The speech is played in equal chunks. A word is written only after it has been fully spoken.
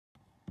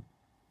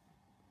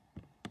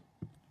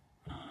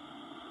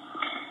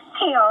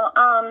Hey y'all,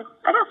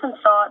 I got some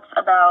thoughts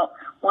about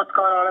what's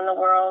going on in the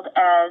world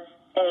as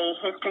a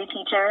history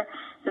teacher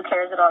who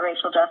cares about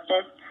racial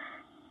justice.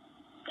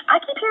 I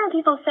keep hearing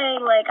people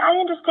saying, like,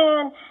 I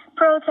understand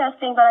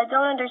protesting, but I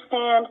don't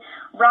understand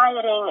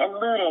rioting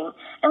and looting.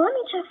 And let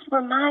me just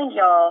remind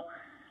y'all,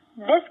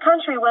 this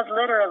country was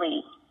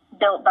literally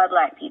built by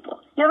black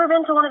people. You ever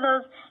been to one of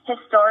those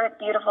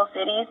historic, beautiful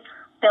cities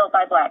built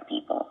by black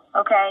people,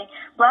 okay?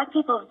 Black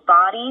people's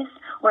bodies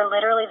were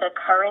literally the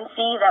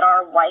currency that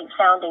our white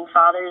founding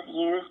fathers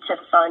used to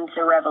fund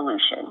the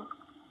revolution.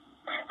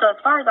 So as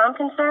far as I'm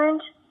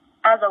concerned,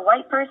 as a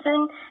white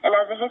person and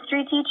as a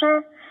history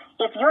teacher,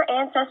 if your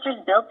ancestors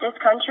built this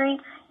country,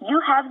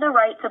 you have the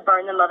right to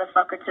burn the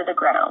motherfucker to the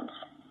ground.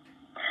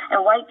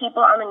 And white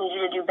people, I'm going to need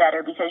you to do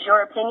better, because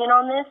your opinion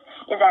on this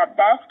is at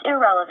best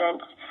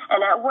irrelevant and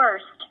at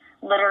worst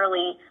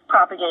literally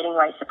propagating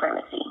white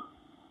supremacy.